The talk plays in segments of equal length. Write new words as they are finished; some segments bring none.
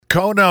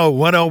Kono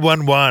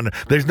 1011.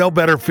 There's no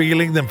better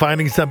feeling than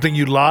finding something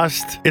you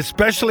lost,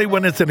 especially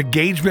when it's an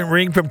engagement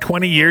ring from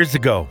 20 years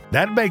ago.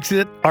 That makes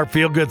it our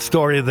feel-good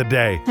story of the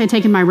day. I had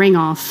taken my ring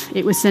off.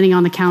 It was sitting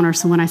on the counter,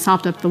 so when I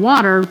sopped up the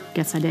water,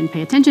 guess I didn't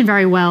pay attention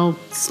very well,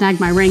 snagged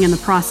my ring in the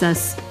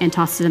process, and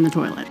tossed it in the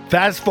toilet.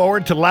 Fast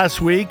forward to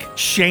last week,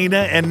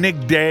 Shayna and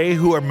Nick Day,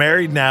 who are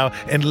married now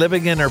and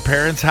living in her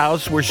parents'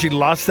 house where she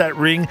lost that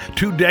ring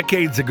 2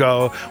 decades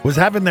ago, was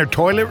having their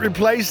toilet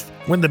replaced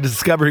when the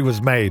discovery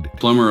was made.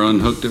 Plumber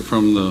unhooked it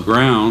from the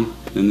ground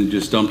and then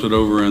just dumped it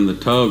over in the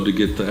tub to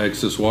get the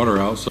excess water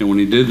out. And when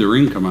he did, the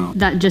ring come out.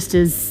 That just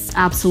is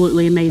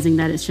absolutely amazing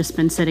that it's just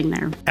been sitting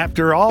there.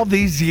 After all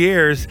these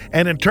years,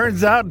 and it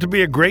turns out to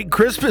be a great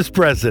Christmas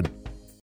present.